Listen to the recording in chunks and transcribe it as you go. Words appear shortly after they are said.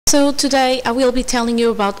So today I will be telling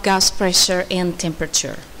you about gas pressure and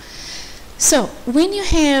temperature. So when you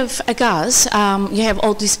have a gas, you have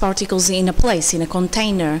all these particles in a place, in a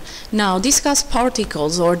container. Now these gas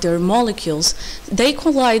particles, or their molecules, they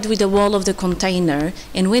collide with the wall of the container,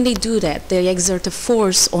 and when they do that, they exert a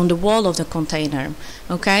force on the wall of the container.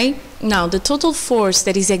 Okay? Now the total force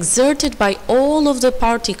that is exerted by all of the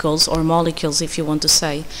particles, or molecules if you want to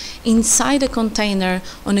say, inside the container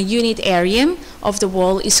on a unit area of the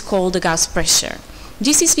wall is called the gas pressure.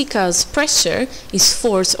 This is because pressure is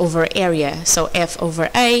force over area, so F over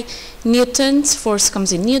A, newtons, force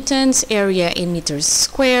comes in newtons, area in meters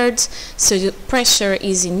squared, so the pressure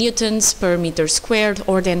is in newtons per meter squared,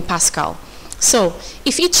 or then Pascal. So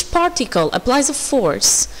if each particle applies a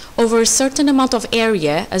force over a certain amount of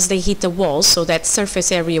area as they hit the wall, so that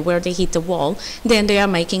surface area where they hit the wall, then they are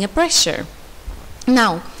making a pressure.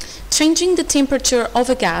 Now, changing the temperature of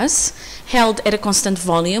a gas held at a constant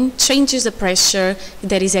volume changes the pressure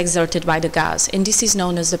that is exerted by the gas, and this is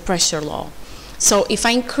known as the pressure law. So if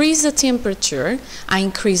I increase the temperature, I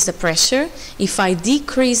increase the pressure. If I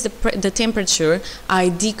decrease the temperature, I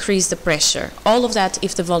decrease the pressure. All of that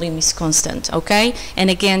if the volume is constant, okay? And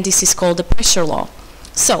again, this is called the pressure law.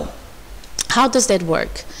 So how does that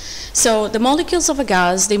work? So the molecules of a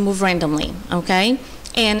gas, they move randomly, okay?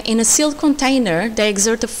 And in a sealed container, they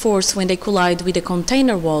exert a force when they collide with the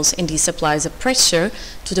container walls, and this applies a pressure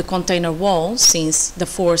to the container wall, since the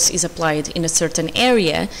force is applied in a certain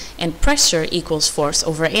area, and pressure equals force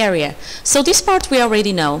over area. So this part we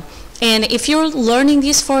already know. And if you're learning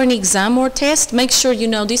this for an exam or test, make sure you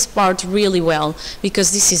know this part really well,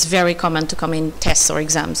 because this is very common to come in tests or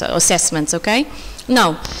exams or assessments, okay?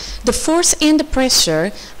 Now, the force and the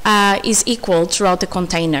pressure is equal throughout the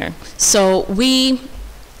container. So we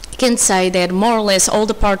can say that more or less all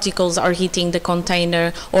the particles are hitting the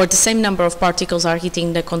container, or the same number of particles are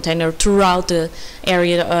hitting the container throughout the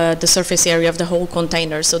area, the surface area of the whole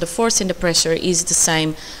container. So the force and the pressure is the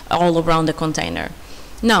same all around the container.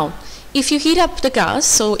 Now, if you heat up the gas,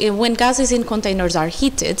 so when gases in containers are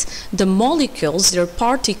heated, the molecules, their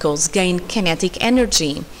particles, gain kinetic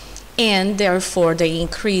energy, and therefore they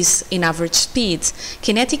increase in average speed.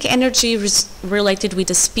 Kinetic energy is related with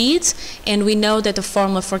the speed, and we know that the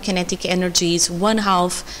formula for kinetic energy is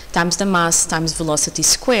 1/2 times the mass times velocity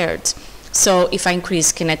squared. So if I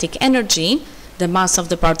increase kinetic energy, the mass of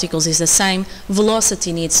the particles is the same,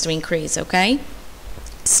 velocity needs to increase, okay?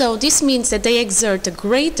 So this means that they exert a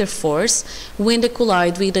greater force when they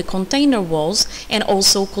collide with the container walls, and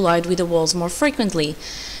also collide with the walls more frequently.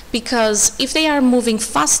 Because if they are moving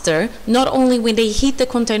faster, not only when they hit the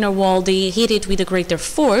container wall, they hit it with a greater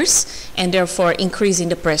force, and therefore increasing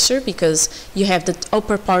the pressure, because you have the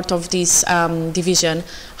upper part of this division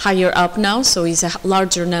higher up now, so it's a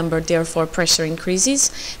larger number, therefore pressure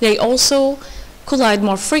increases. They also collide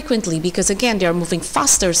more frequently, because again they are moving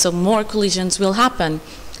faster, so more collisions will happen.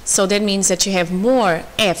 So that means that you have more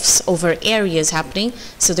F's over areas happening,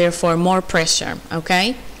 so therefore more pressure,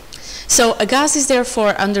 okay? So a gas is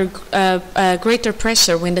therefore under greater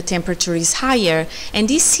pressure when the temperature is higher, and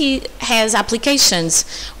this has applications.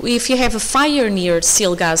 If you have a fire near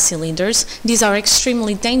sealed gas cylinders, these are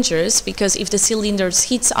extremely dangerous, because if the cylinders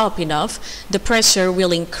heats up enough, the pressure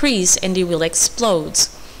will increase and they will explode.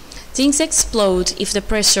 Things explode if the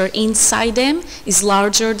pressure inside them is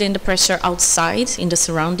larger than the pressure outside in the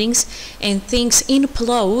surroundings, and things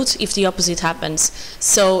implode if the opposite happens.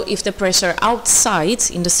 So if the pressure outside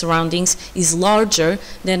in the surroundings is larger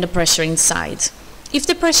than the pressure inside. If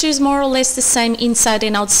the pressure is more or less the same inside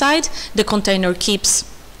and outside, the container keeps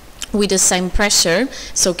with the same pressure,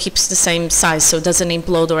 so keeps the same size, so it doesn't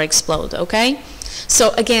implode or explode, okay?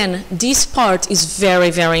 So again, this part is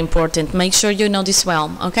very, very important. Make sure you know this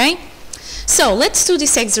well, okay? So let's do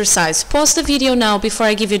this exercise. Pause the video now before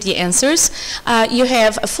I give you the answers. You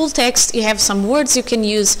have a full text, you have some words you can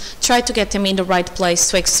use. Try to get them in the right place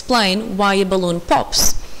to explain why a balloon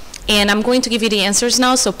pops. And I'm going to give you the answers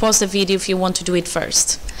now, so pause the video if you want to do it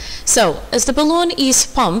first. So, as the balloon is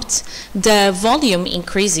pumped, the volume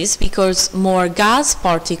increases because more gas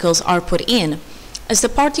particles are put in. As the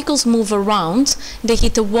particles move around, they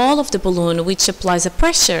hit the wall of the balloon, which applies a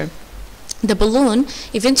pressure. The balloon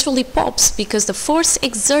eventually pops because the force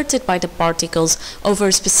exerted by the particles over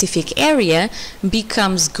a specific area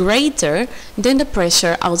becomes greater than the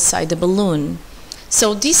pressure outside the balloon.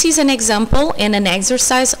 So this is an example and an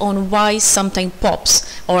exercise on why something pops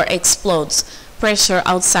or explodes. Pressure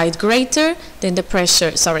outside greater than the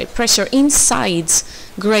pressure inside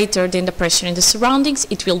greater than the pressure in the surroundings.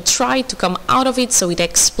 It will try to come out of it, so it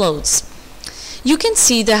explodes. you can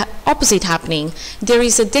see the opposite happening. There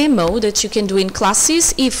is a demo that you can do in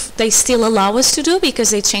classes, if they still allow us to do, because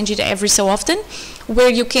they change it every so often, where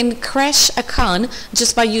you can crash a can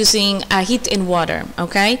just by using heat and water,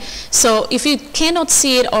 okay? So if you cannot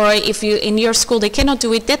see it, or if you in your school they cannot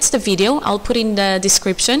do it, that's the video. I'll put in the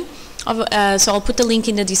description. So I'll put the link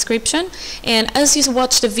in the description. And as you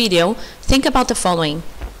watch the video, think about the following.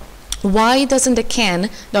 Why doesn't the can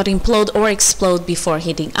not implode or explode before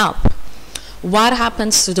heating up? What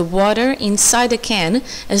happens to the water inside the can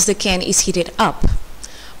as the can is heated up?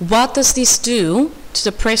 What does this do to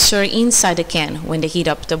the pressure inside the can when they heat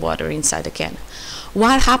up the water inside the can?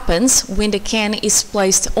 What happens when the can is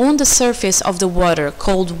placed on the surface of the water,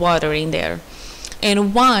 cold water in there?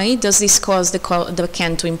 And why does this cause the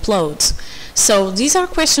can to implode? So these are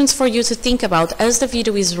questions for you to think about as the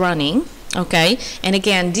video is running. Okay, and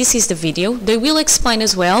again, this is the video. They will explain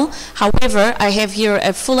as well. However, I have here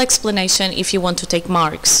a full explanation if you want to take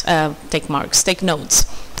take notes.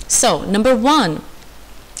 So, number one,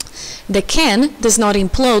 the can does not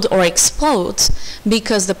implode or explode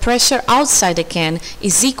because the pressure outside the can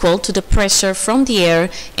is equal to the pressure from the air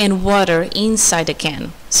and water inside the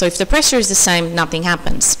can. So if the pressure is the same, nothing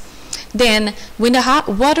happens. Then, when the hot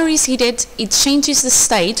water is heated, it changes the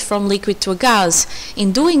state from liquid to a gas.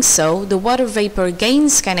 In doing so, the water vapor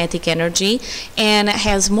gains kinetic energy and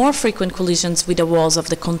has more frequent collisions with the walls of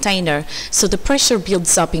the container. So the pressure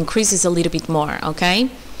builds up, increases a little bit more, okay?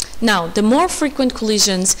 Now, the more frequent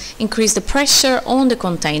collisions increase the pressure on the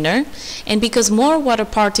container, and because more water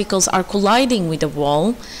particles are colliding with the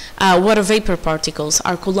wall, water vapor particles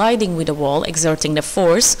are colliding with the wall, exerting the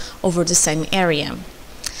force over the same area.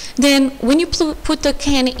 Then, when you put the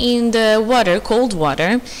can in the water, cold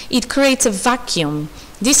water, it creates a vacuum.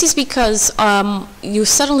 This is because you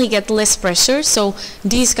suddenly get less pressure, so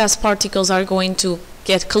these gas particles are going to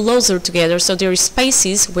get closer together, so there is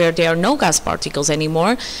spaces where there are no gas particles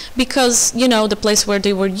anymore, because, you know, the place where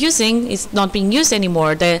they were using is not being used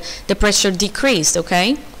anymore. The pressure decreased,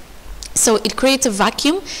 okay? So it creates a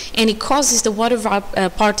vacuum and it causes the water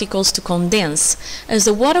particles to condense. As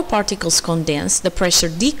the water particles condense, the pressure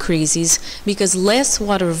decreases because less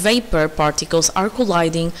water vapor particles are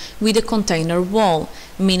colliding with the container wall,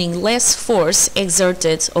 meaning less force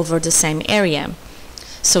exerted over the same area.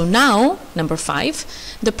 So now, number 5,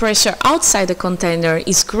 the pressure outside the container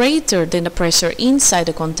is greater than the pressure inside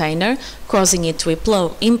the container, causing it to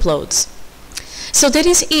implode. So that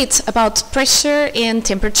is it about pressure and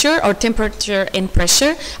temperature, or temperature and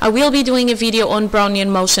pressure. I will be doing a video on Brownian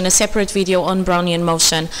motion, a separate video on Brownian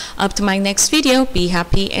motion. Up to my next video, be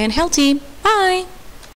happy and healthy. Bye!